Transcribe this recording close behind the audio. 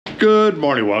Good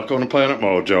morning, welcome to Planet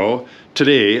Mojo.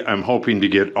 Today I'm hoping to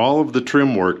get all of the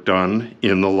trim work done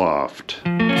in the loft.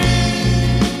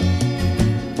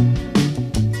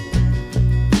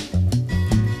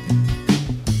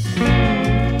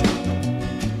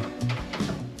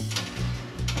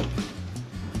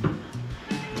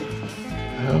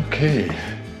 Okay,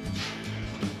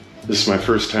 this is my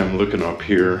first time looking up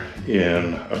here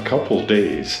in a couple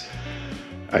days.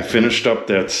 I finished up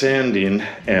that sanding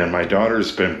and my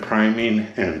daughter's been priming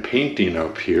and painting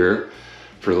up here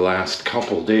for the last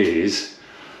couple days.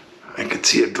 I could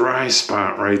see a dry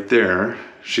spot right there.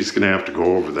 She's gonna have to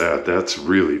go over that. That's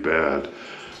really bad.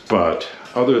 But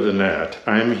other than that,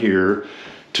 I'm here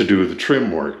to do the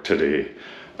trim work today.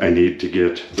 I need to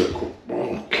get the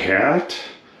cat.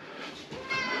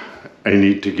 I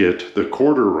need to get the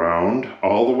quarter round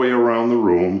all the way around the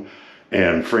room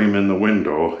and frame in the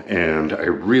window, and I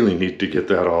really need to get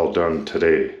that all done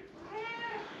today.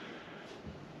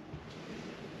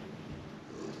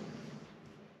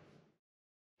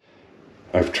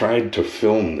 I've tried to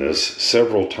film this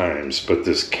several times, but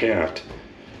this cat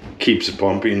keeps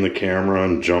bumping the camera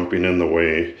and jumping in the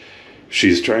way.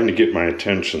 She's trying to get my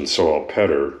attention, so I'll pet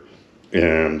her,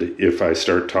 and if I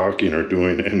start talking or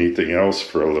doing anything else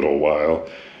for a little while,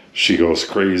 she goes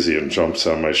crazy and jumps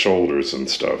on my shoulders and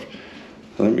stuff.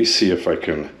 Let me see if I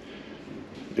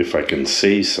can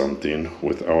say something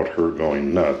without her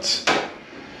going nuts.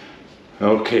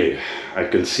 Okay, I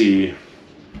can see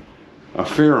a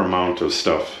fair amount of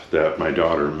stuff that my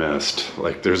daughter missed.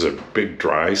 Like there's a big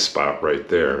dry spot right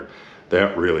there.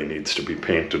 That really needs to be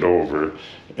painted over.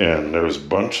 And there's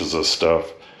bunches of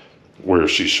stuff where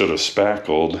she should have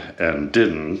spackled and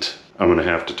didn't. I'm gonna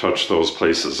have to touch those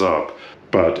places up.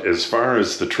 But as far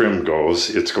as the trim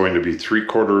goes, it's going to be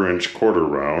 3/4 inch quarter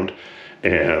round,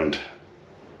 and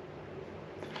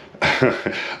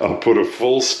I'll put a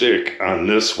full stick on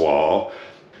this wall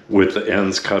with the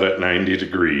ends cut at 90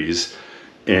 degrees,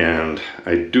 and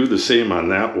I do the same on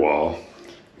that wall.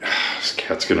 This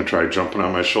cat's gonna try jumping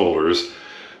on my shoulders,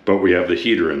 but we have the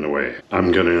heater in the way.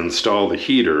 I'm gonna install the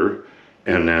heater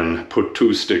and then put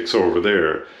 2 sticks over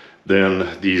there. Then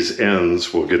these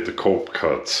ends will get the cope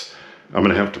cuts. I'm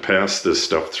gonna have to pass this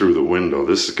stuff through the window.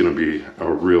 This is gonna be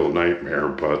a real nightmare,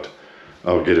 but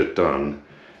I'll get it done.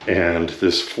 And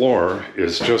this floor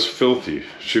is just filthy.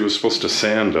 She was supposed to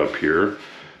sand up here,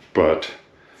 but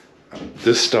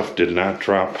this stuff did not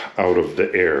drop out of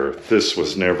the air. This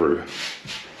was never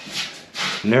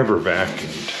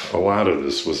vacuumed. A lot of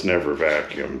this was never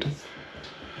vacuumed.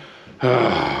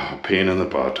 Pain in the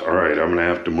butt. All right, I'm gonna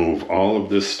have to move all of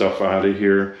this stuff out of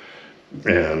here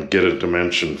and get a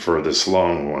dimension for this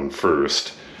long one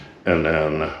first, and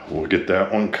then we'll get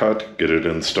that one cut, get it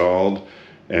installed,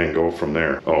 and go from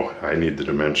there. Oh, I need the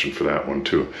dimension for that one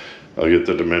too. I'll get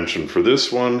the dimension for this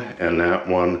one and that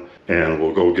one, and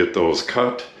we'll go get those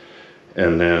cut,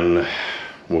 and then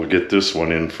we'll get this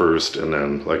one in first, and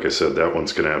then, like I said, that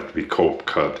one's gonna have to be cope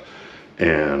cut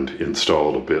and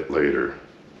installed a bit later.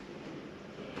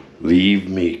 Leave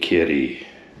me, kitty.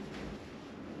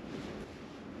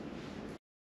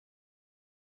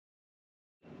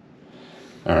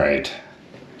 All right,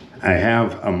 I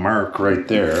have a mark right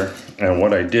there, and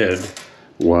what I did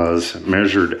was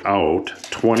measured out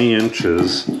 20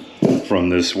 inches from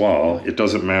this wall. It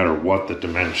doesn't matter what the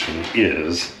dimension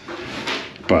is,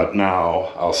 but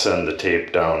now I'll send the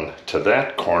tape down to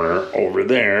that corner over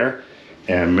there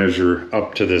and measure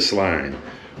up to this line.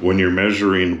 When you're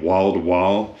measuring wall to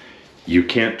wall, you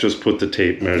can't just put the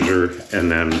tape measure and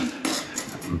then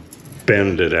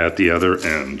bend it at the other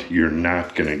end. You're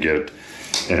not gonna get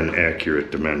an accurate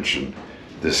dimension.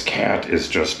 This cat is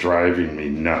just driving me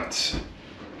nuts.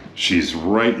 She's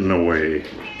right in the way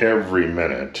every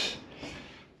minute.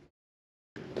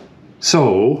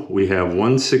 So we have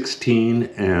 1/16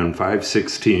 and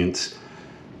 5/16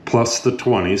 plus the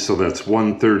 20, so that's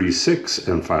 136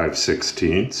 and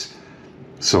 5/16.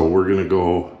 So we're gonna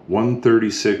go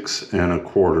 136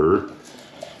 1/4,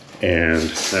 and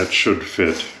that should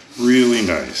fit really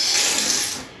nice.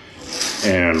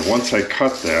 And once I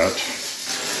cut that,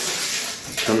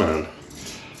 come on,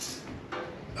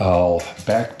 I'll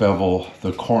back bevel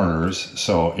the corners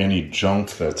so any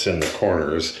junk that's in the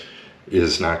corners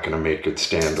is not going to make it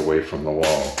stand away from the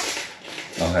wall.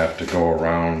 I'll have to go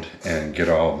around and get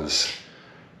all this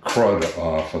crud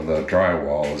off of the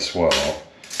drywall as well.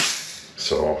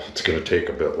 So it's going to take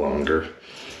a bit longer.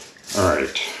 All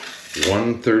right,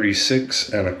 136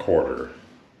 1/4.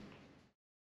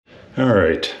 All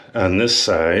right, on this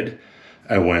side,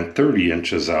 I went 30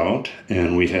 inches out,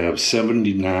 and we have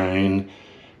 79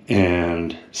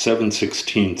 and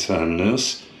 7/16 on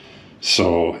this.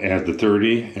 So add the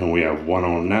 30 and we have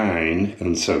 109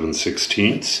 and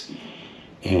 7/16.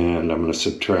 And I'm going to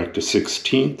subtract a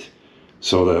 16th.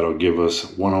 So that'll give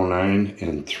us 109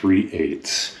 and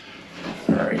 3/8.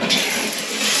 All right.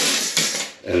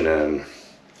 And then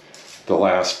the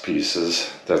last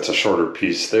pieces, that's a shorter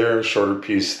piece there, shorter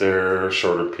piece there,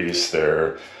 shorter piece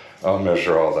there. I'll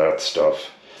measure all that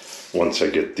stuff once I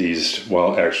get these,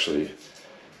 well actually,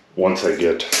 once I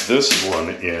get this one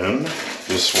in,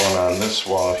 this one on this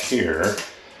wall here,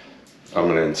 I'm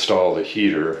going to install the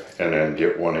heater and then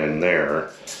get one in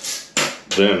there.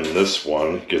 Then this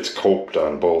one gets coped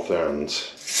on both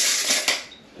ends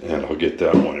and I'll get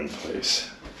that one in place.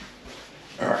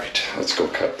 All right, let's go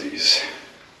cut these.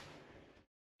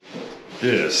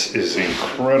 This is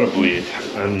incredibly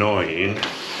annoying.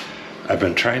 I've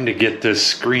been trying to get this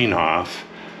screen off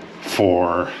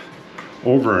for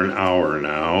over an hour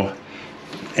now,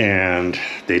 and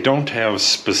they don't have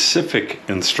specific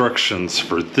instructions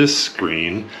for this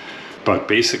screen, but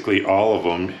basically all of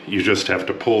them, you just have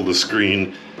to pull the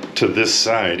screen to this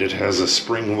side. It has a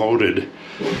spring-loaded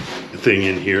thing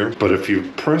in here, but if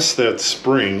you press that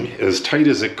spring as tight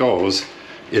as it goes,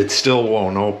 it still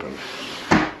won't open.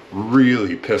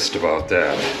 Really pissed about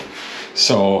that.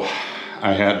 So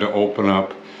I had to open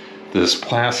up this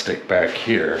plastic back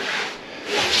here.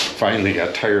 Finally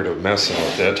got tired of messing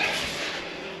with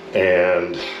it,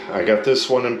 and I got this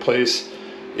one in place.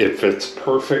 It fits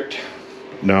perfect.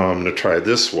 Now I'm going to try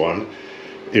this one.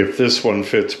 If this one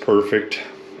fits perfect,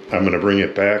 I'm going to bring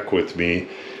it back with me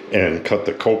and cut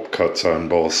the cope cuts on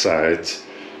both sides.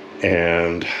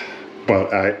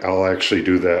 But I'll actually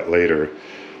do that later.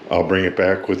 I'll bring it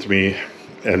back with me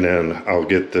and then I'll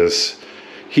get this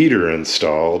heater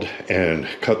installed and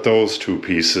cut those two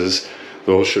pieces.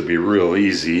 Those should be real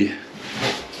easy.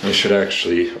 I should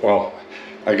actually, well,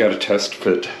 I got to test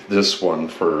fit this one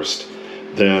first.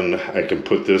 Then I can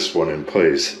put this one in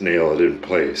place, nail it in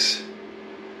place.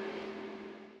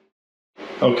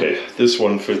 Okay, this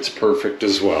one fits perfect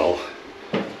as well.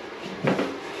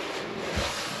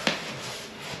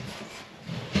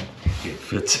 It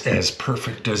fits as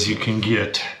perfect as you can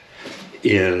get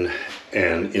in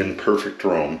an imperfect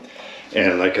room.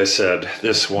 And like I said,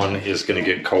 this one is going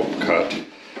to get cope cut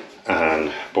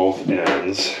on both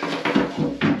ends.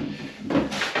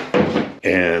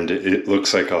 And it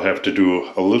looks like I'll have to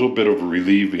do a little bit of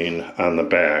relieving on the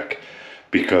back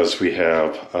because we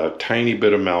have a tiny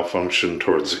bit of malfunction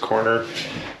towards the corner,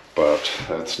 but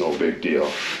that's no big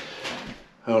deal.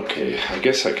 Okay, I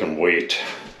guess I can wait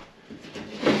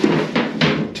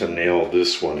to nail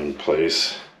this one in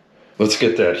place. Let's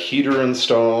get that heater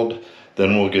installed,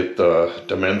 then we'll get the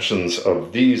dimensions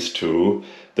of these two,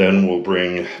 then we'll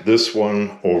bring this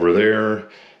one over there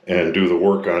and do the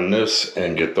work on this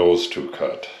and get those two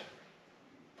cut.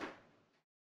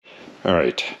 All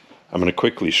right, I'm going to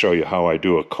quickly show you how I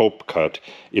do a cope cut.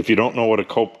 If you don't know what a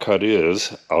cope cut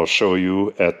is, I'll show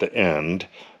you at the end,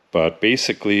 but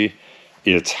basically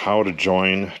it's how to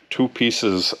join two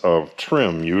pieces of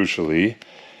trim usually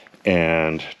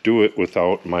and do it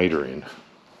without mitering.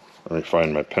 Let me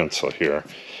find my pencil here.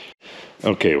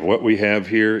 Okay, what we have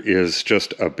here is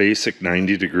just a basic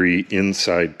 90-degree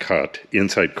inside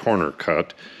corner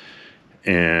cut,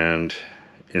 and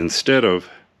instead of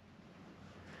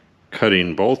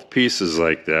cutting both pieces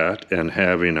like that and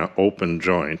having an open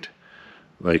joint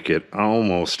like it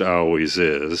almost always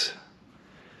is,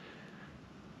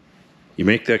 you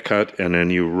make that cut and then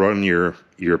you run your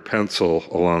pencil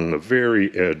along the very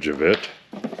edge of it.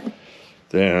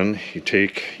 Then you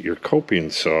take your coping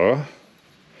saw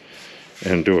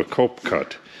and do a cope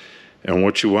cut. And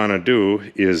what you want to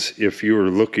do is, if you are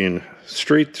looking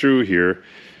straight through here,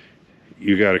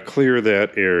 you got to clear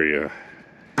that area.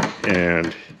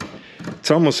 And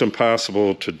it's almost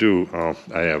impossible to do. Oh,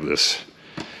 I have this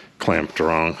clamped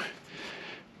wrong.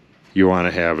 You want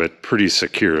to have it pretty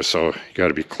secure, so you got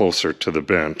to be closer to the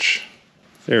bench.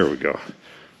 There we go.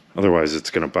 Otherwise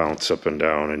it's going to bounce up and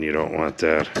down, and you don't want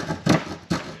that.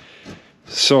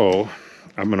 So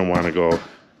I'm going to want to go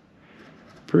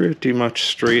pretty much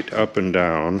straight up and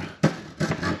down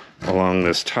along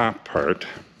this top part.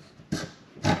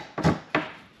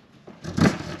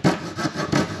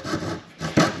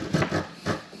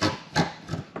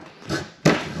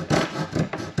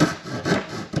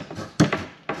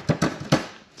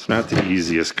 It's not the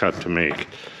easiest cut to make.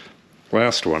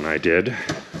 Last one I did,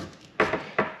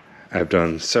 I've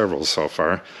done several so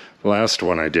far. The last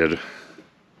one I did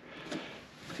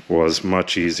was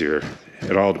much easier.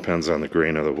 It all depends on the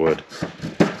grain of the wood.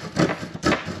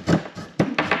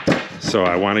 So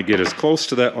I want to get as close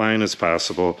to that line as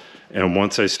possible, and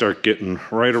once I start getting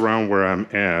right around where I'm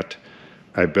at,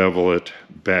 I bevel it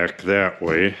back that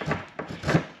way,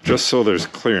 just so there's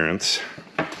clearance.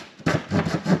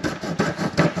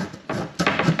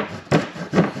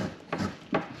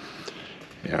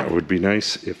 Yeah, it would be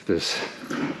nice if this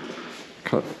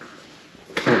cut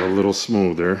a little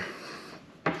smoother.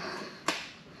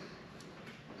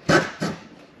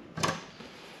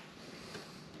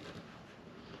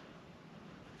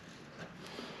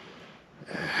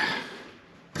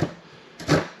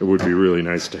 It would be really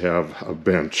nice to have a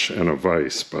bench and a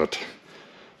vise, but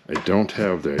I don't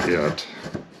have that yet.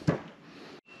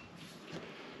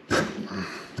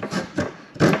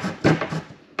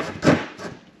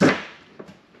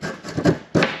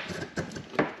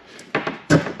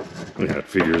 That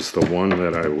figures the one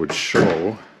that I would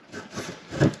show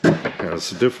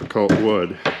has difficult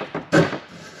wood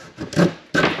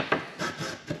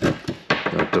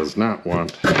that does not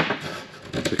want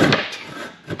to cut.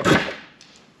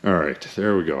 Alright,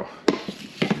 there we go.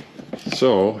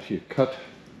 So you cut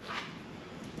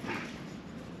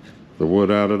the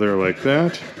wood out of there like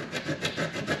that,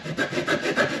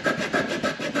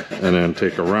 and then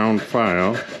take a round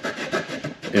file,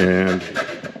 and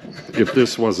if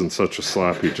this wasn't such a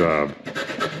sloppy job,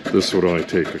 this would only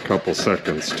take a couple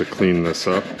seconds to clean this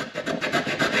up.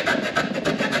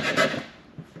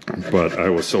 But I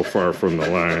was so far from the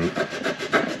line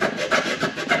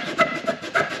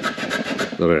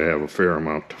that I have a fair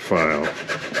amount to file.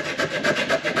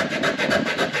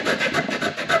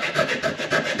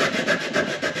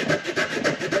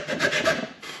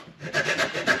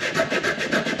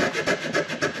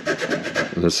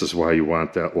 And this is why you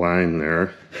want that line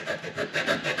there.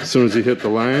 As soon as you hit the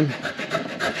line,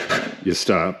 you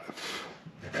stop.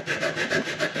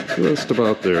 Just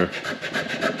about there.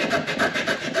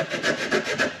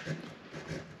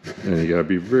 And you gotta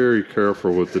be very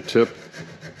careful with the tip.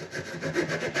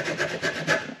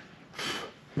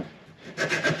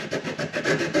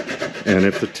 And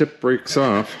if the tip breaks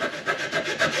off,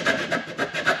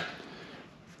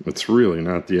 it's really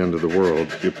not the end of the world.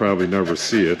 You probably never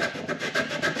see it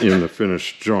in the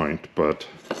finished joint, but...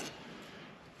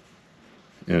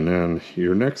 And then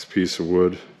your next piece of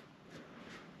wood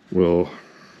will...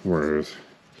 Where is...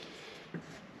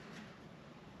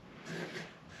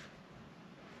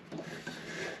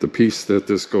 The piece that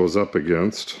this goes up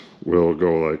against will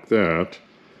go like that,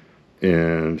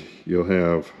 and you'll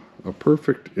have a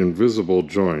perfect invisible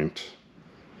joint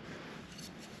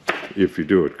if you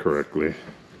do it correctly.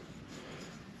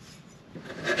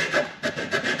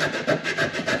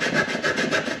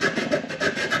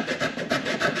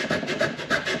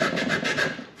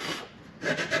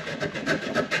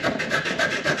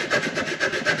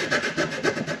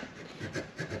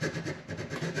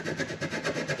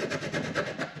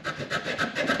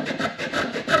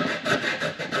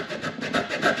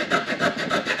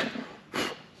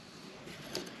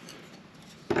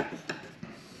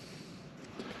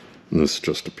 And this is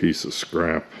just a piece of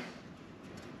scrap.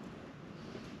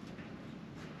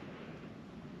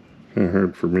 Kind of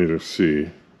hard for me to see,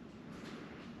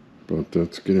 but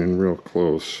that's getting real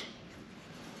close.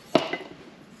 I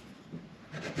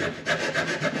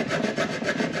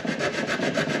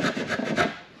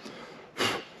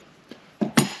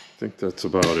think that's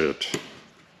about it.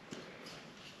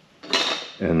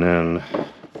 And then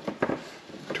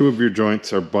two of your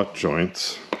joints are butt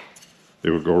joints. They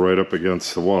would go right up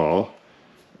against the wall,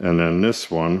 and then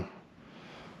this one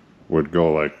would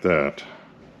go like that.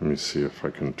 Let me see if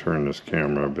I can turn this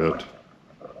camera a bit.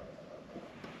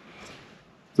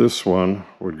 This one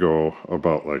would go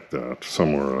about like that,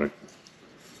 somewhere like...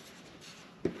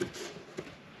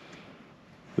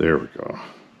 There we go.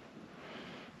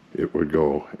 It would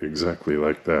go exactly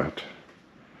like that.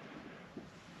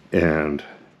 And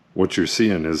what you're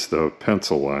seeing is the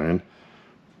pencil line.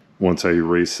 Once I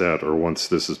erase that, or once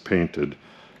this is painted,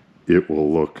 it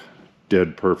will look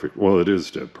dead perfect. Well, it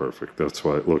is dead perfect. That's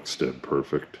why it looks dead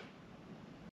perfect.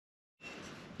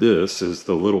 This is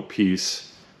the little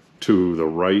piece to the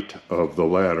right of the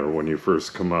ladder when you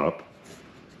first come up.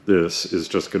 This is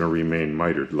just going to remain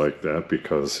mitered like that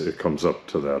because it comes up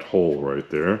to that hole right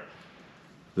there.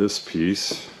 This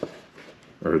piece,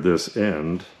 or this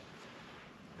end,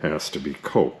 has to be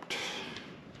coped.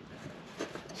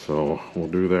 So we'll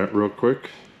do that real quick,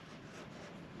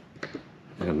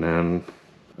 and then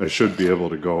I should be able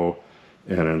to go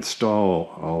and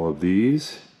install all of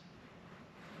these,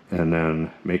 and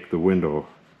then make the window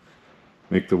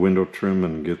trim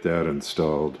and get that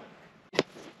installed.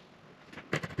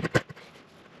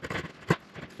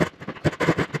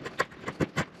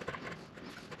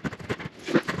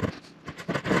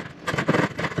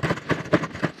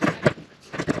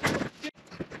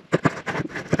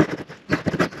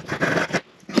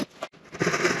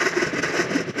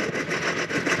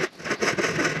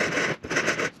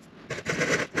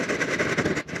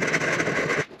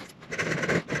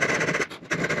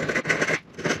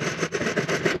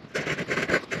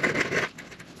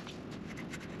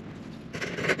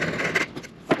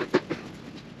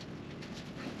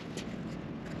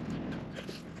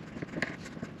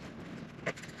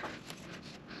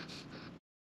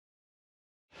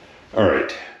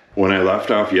 left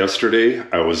off yesterday,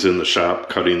 I was in the shop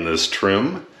cutting this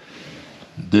trim.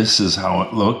 This is how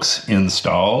it looks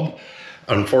installed.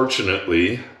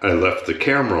 Unfortunately, I left the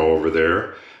camera over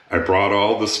there. I brought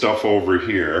all the stuff over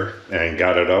here and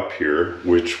got it up here,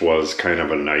 which was kind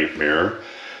of a nightmare.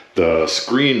 The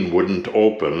screen wouldn't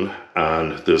open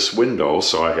on this window,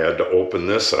 so I had to open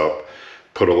this up,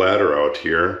 put a ladder out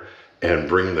here, and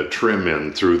bring the trim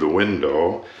in through the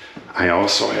window. I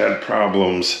also had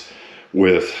problems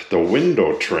with the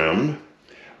window trim.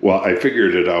 Well, I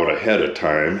figured it out ahead of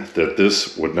time that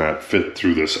this would not fit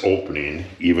through this opening,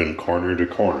 even corner to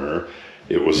corner.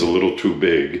 It was a little too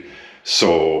big,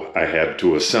 so I had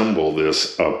to assemble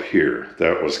this up here.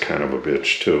 That was kind of a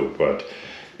bitch too, but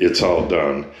it's all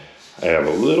done. I have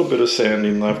a little bit of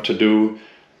sanding left to do,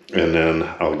 and then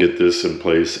I'll get this in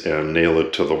place and nail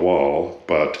it to the wall.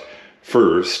 But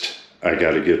first, I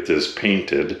got to get this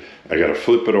painted. I got to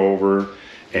flip it over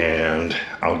and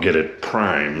I'll get it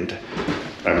primed.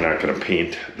 I'm not going to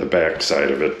paint the back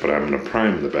side of it, but I'm going to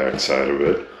prime the back side of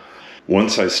it.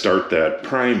 Once I start that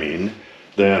priming,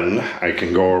 then I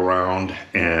can go around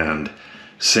and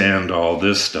sand all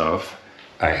this stuff.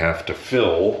 I have to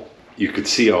fill, you could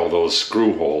see all those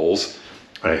screw holes.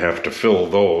 I have to fill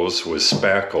those with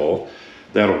spackle.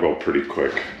 That'll go pretty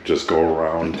quick. Just go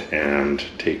around and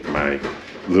take my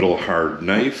little hard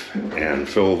knife and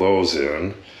fill those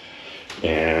in.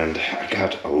 And I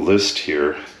got a list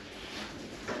here,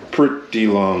 pretty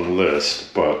long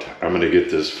list, but I'm gonna get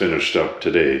this finished up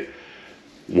today.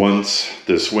 Once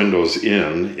this window's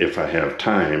in, if I have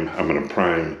time, I'm gonna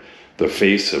prime the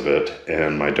face of it,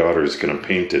 and my daughter's gonna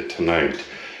paint it tonight.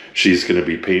 She's gonna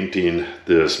be painting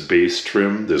this base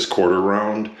trim, this quarter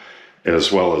round,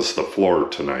 as well as the floor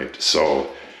tonight.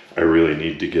 So I really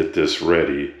need to get this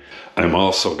ready. I'm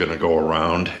also gonna go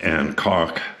around and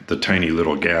caulk the tiny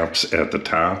little gaps at the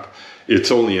top.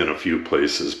 It's only in a few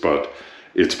places, but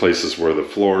it's places where the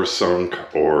floor sunk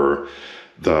or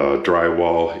the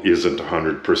drywall isn't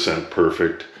 100%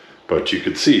 perfect. But you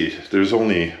can see there's a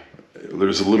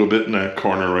little bit in that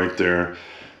corner right there.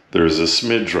 There's a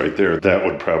smidge right there. That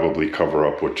would probably cover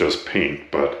up with just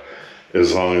paint, but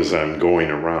as long as I'm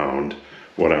going around,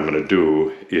 what I'm gonna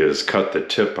do is cut the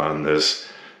tip on this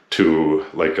to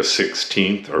like a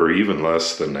 1/16 or even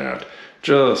less than that.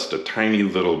 Just a tiny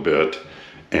little bit,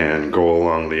 and go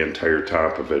along the entire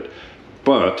top of it.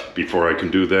 But before I can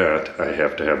do that, I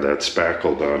have to have that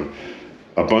spackle done.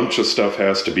 A bunch of stuff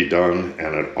has to be done,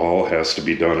 and it all has to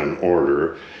be done in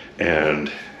order.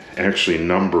 And actually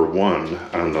number one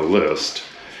on the list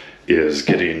is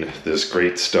getting this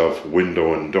great stuff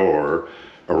window and door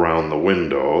around the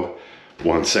window.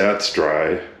 Once that's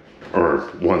dry, or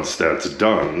once that's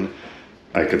done,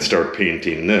 I can start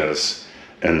painting this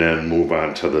and then move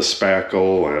on to the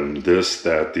spackle and this,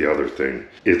 that, the other thing.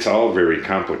 It's all very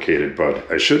complicated, but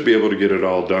I should be able to get it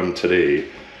all done today.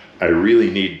 I really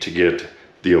need to get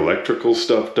the electrical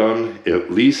stuff done,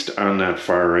 at least on that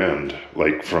far end,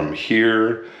 like from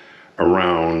here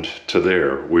around to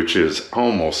there, which is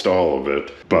almost all of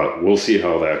it, but we'll see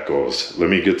how that goes. Let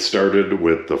me get started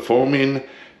with the foaming,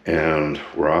 and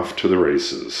we're off to the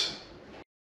races.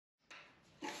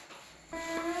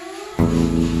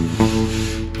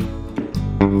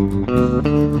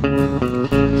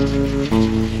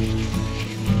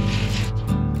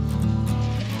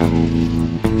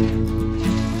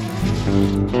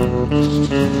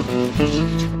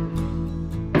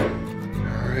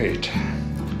 Alright,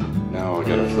 now I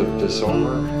gotta flip this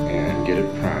over and get it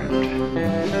primed.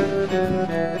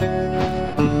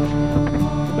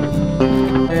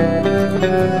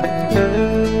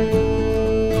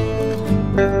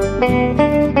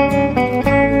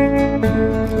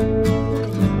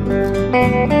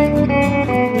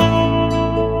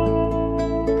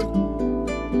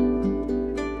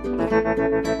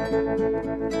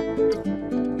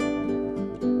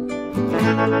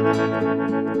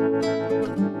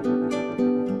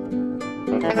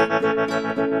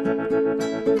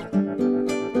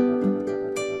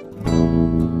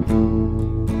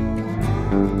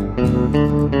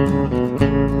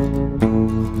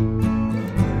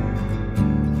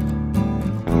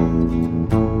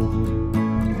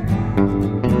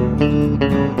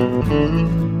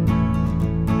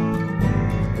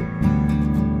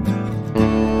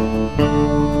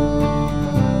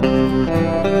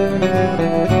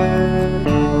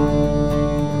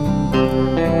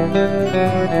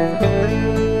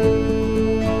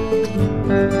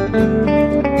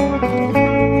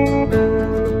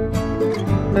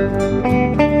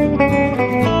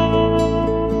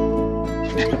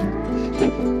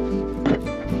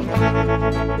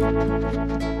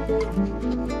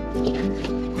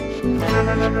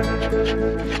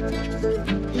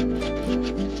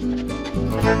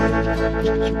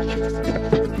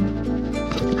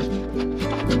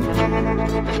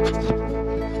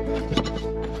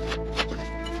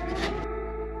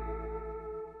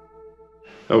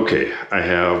 Okay, I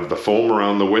have the foam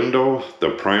around the window, the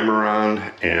primer on,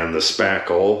 and the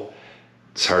spackle.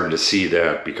 It's hard to see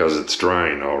that because it's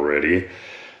drying already.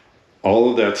 All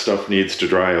of that stuff needs to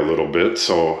dry a little bit,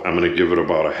 so I'm going to give it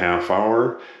about a half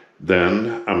hour.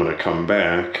 Then I'm going to come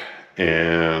back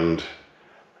and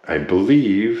I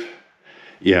believe,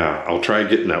 yeah, I'll try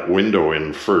getting that window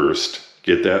in first,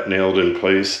 get that nailed in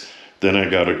place. Then I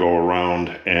got to go around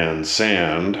and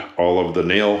sand all of the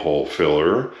nail hole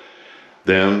filler.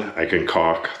 Then I can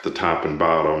caulk the top and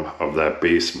bottom of that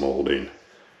base molding.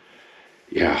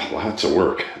 Yeah, lots of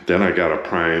work. Then I gotta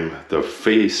prime the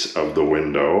face of the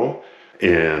window,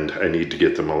 and I need to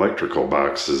get them electrical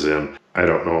boxes in. I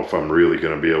don't know if I'm really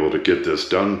gonna be able to get this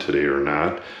done today or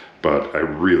not, but I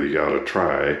really gotta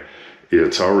try.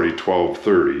 It's already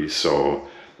 12:30, so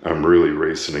I'm really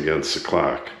racing against the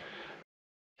clock.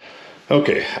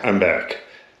 Okay, I'm back.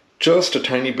 Just a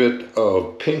tiny bit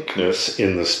of pinkness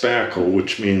in the spackle,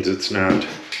 which means it's not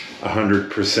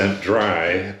 100%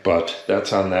 dry, but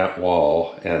that's on that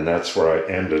wall, and that's where I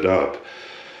ended up.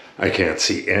 I can't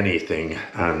see anything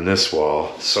on this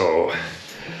wall, so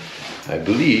I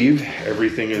believe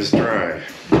everything is dry.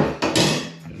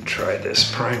 Try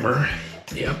this primer.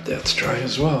 Yep, that's dry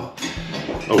as well.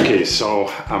 Okay, so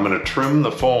I'm gonna trim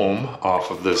the foam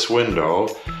off of this window,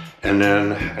 and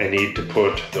then I need to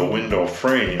put the window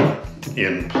frame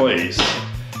in place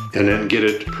and then get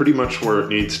it pretty much where it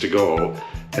needs to go,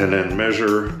 and then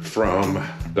measure from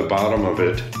the bottom of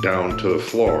it down to the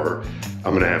floor.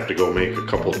 I'm gonna have to go make a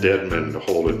couple dead men to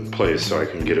hold it in place so I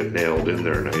can get it nailed in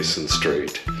there nice and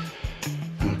straight.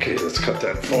 Okay, let's cut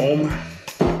that foam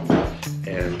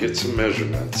and get some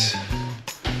measurements.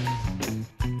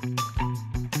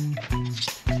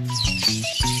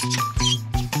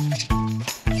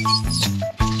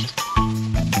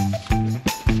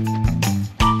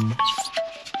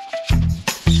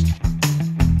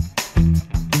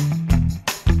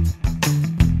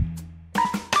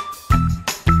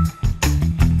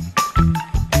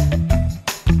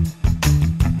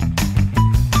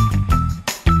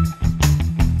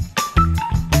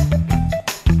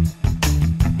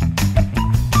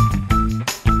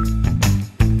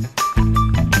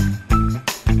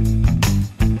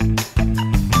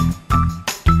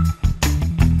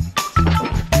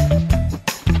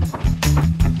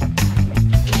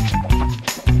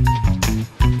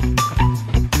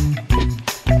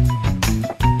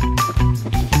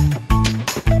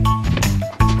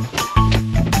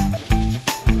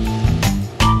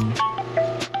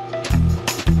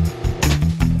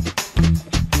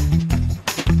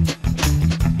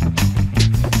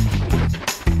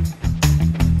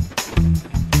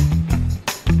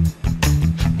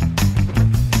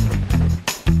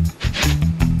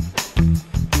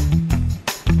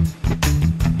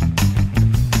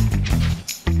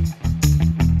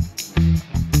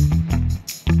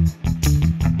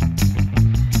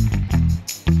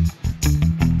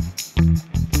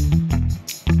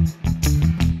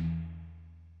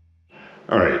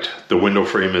 The window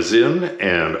frame is in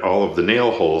and all of the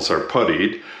nail holes are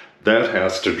puttied. That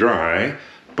has to dry,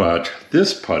 but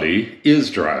this putty is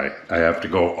dry. I have to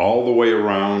go all the way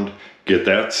around, get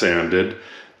that sanded,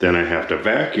 then I have to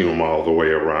vacuum all the way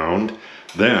around.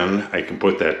 Then I can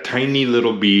put that tiny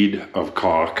little bead of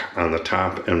caulk on the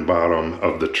top and bottom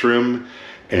of the trim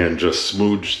and just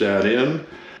smooch that in.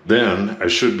 Then I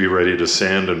should be ready to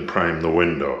sand and prime the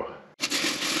window.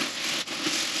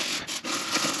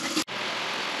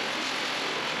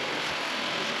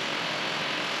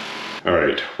 All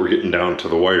right, we're getting down to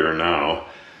the wire now.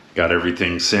 Got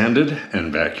everything sanded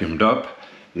and vacuumed up.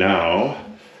 Now,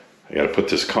 I gotta put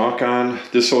this caulk on.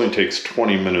 This only takes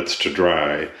 20 minutes to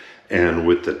dry, and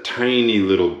with the tiny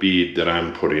little bead that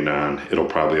I'm putting on, it'll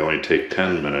probably only take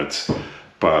 10 minutes,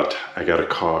 but I gotta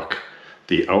caulk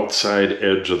the outside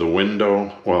edge of the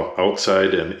window, well,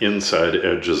 outside and inside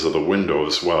edges of the window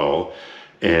as well,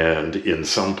 and in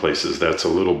some places that's a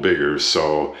little bigger,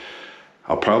 so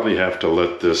I'll probably have to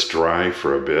let this dry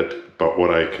for a bit, but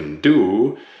what I can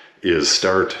do is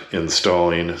start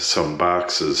installing some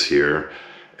boxes here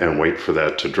and wait for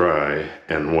that to dry.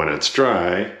 And when it's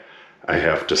dry, I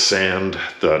have to sand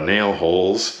the nail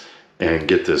holes and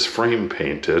get this frame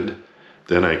painted.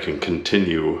 Then I can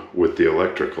continue with the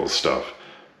electrical stuff.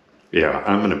 Yeah,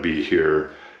 I'm gonna be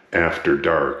here after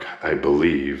dark, I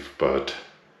believe, but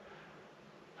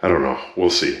I don't know,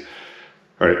 we'll see.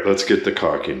 All right, let's get the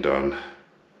caulking done.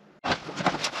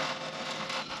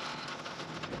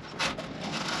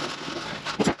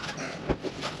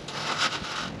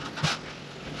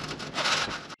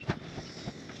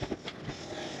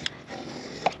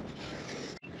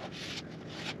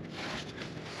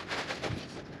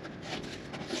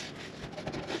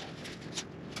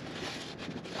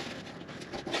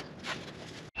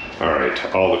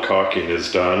 right, all the caulking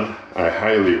is done. I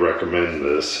highly recommend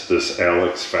this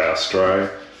Alex Fast Dry.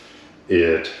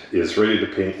 It is ready to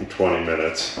paint in 20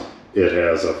 minutes. It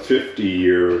has a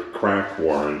 50-year crack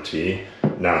warranty.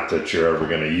 Not that you're ever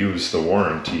going to use the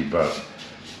warranty, but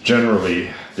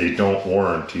generally they don't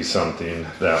warranty something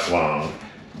that long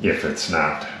if it's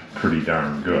not pretty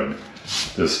darn good.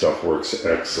 This stuff works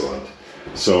excellent.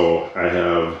 So I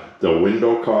have the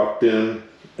window caulked in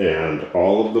and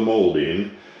all of the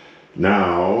molding.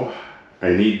 Now I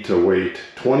need to wait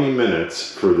 20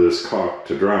 minutes for this caulk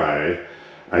to dry.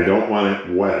 I don't want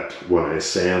it wet when I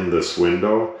sand this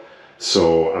window,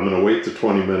 so I'm going to wait the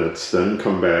 20 minutes, then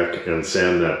come back and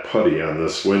sand that putty on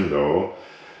this window.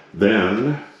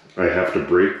 Then I have to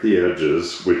break the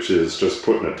edges, which is just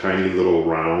putting a tiny little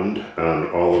round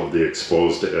on all of the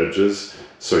exposed edges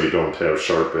so you don't have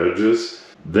sharp edges.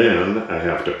 Then I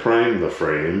have to prime the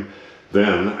frame.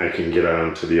 Then I can get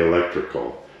on to the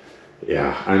electrical.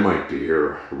 Yeah, I might be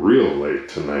here real late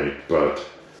tonight, but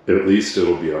at least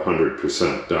it'll be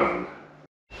 100% done.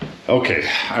 Okay,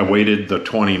 I waited the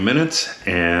 20 minutes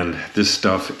and this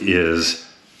stuff is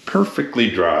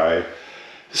perfectly dry.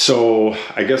 So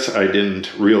I guess I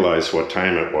didn't realize what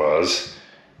time it was.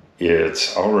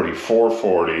 It's already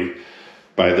 4:40.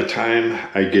 By the time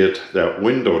I get that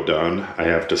window done, I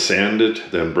have to sand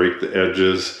it, then break the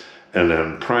edges, and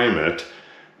then prime it.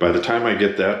 By the time I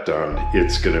get that done,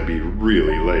 it's going to be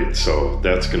really late. So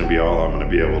that's going to be all I'm going to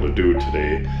be able to do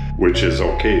today, which is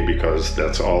okay because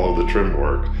that's all of the trim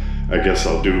work. I guess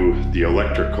I'll do the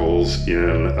electricals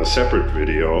in a separate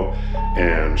video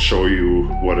and show you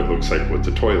what it looks like with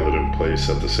the toilet in place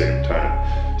at the same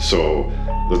time. So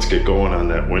let's get going on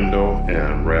that window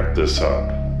and wrap this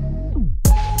up.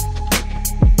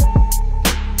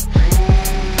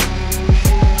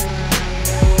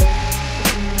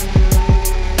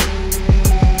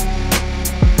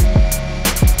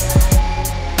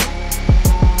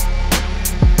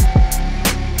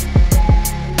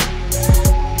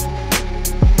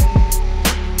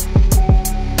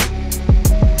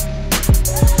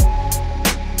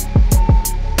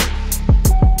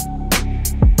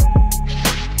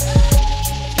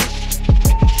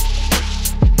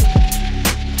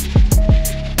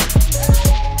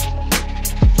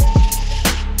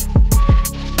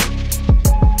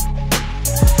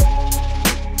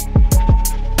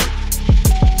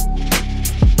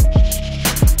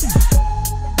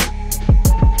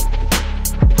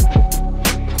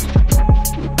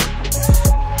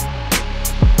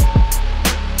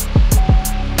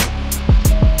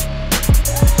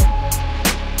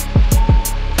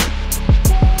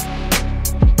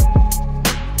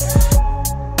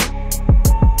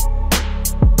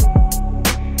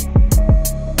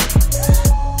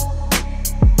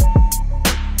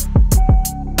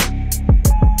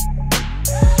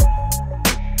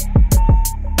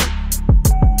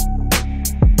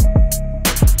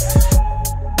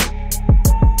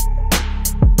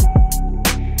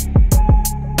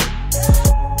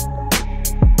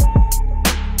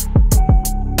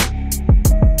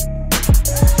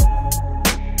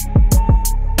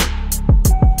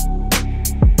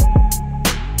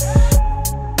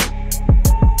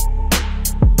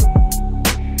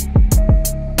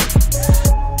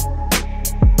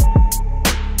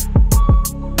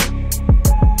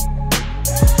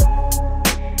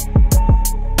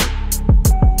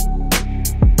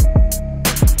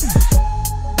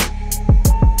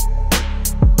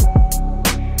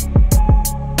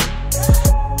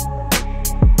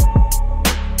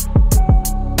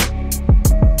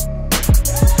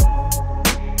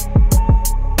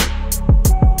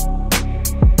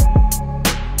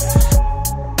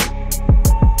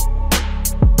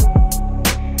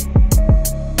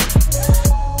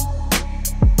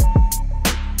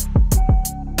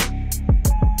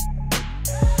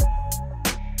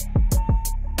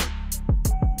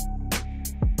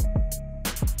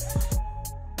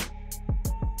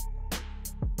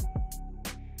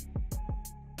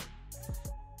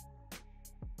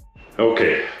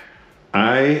 Okay,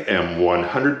 I am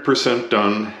 100%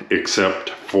 done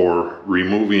except for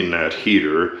removing that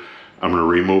heater. I'm going to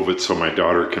remove it so my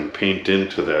daughter can paint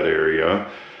into that area.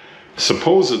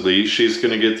 Supposedly, she's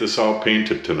going to get this all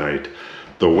painted tonight.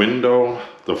 The window,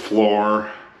 the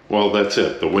floor, well, that's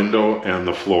it. The window and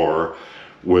the floor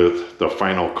with the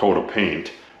final coat of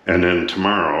paint. And then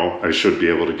tomorrow, I should be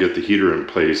able to get the heater in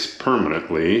place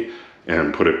permanently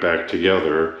and put it back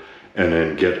together, and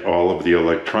then get all of the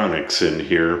electronics in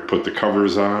here, put the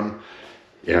covers on.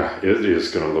 Yeah, it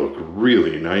is going to look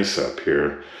really nice up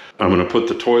here. I'm going to put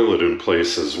the toilet in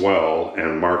place as well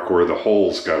and mark where the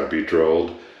holes got to be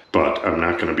drilled, but I'm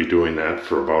not going to be doing that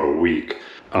for about a week.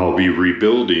 I'll be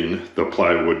rebuilding the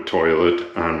plywood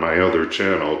toilet on my other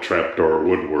channel, Trapdoor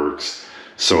Woodworks.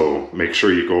 So make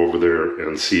sure you go over there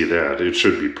and see that. It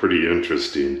should be pretty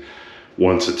interesting.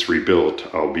 Once it's rebuilt,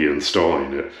 I'll be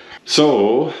installing it.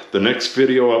 So the next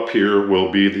video up here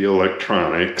will be the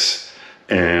electronics.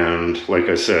 And like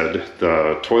I said,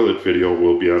 the toilet video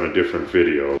will be on a different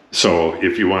video. So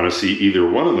if you want to see either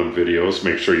one of them videos,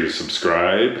 make sure you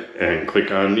subscribe and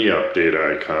click on the update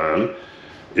icon.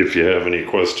 If you have any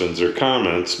questions or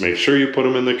comments, make sure you put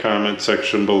them in the comment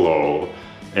section below.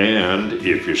 And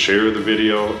if you share the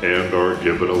video and or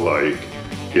give it a like,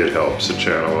 it helps the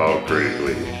channel out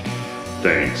greatly.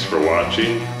 Thanks for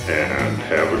watching and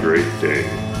have a great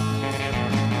day.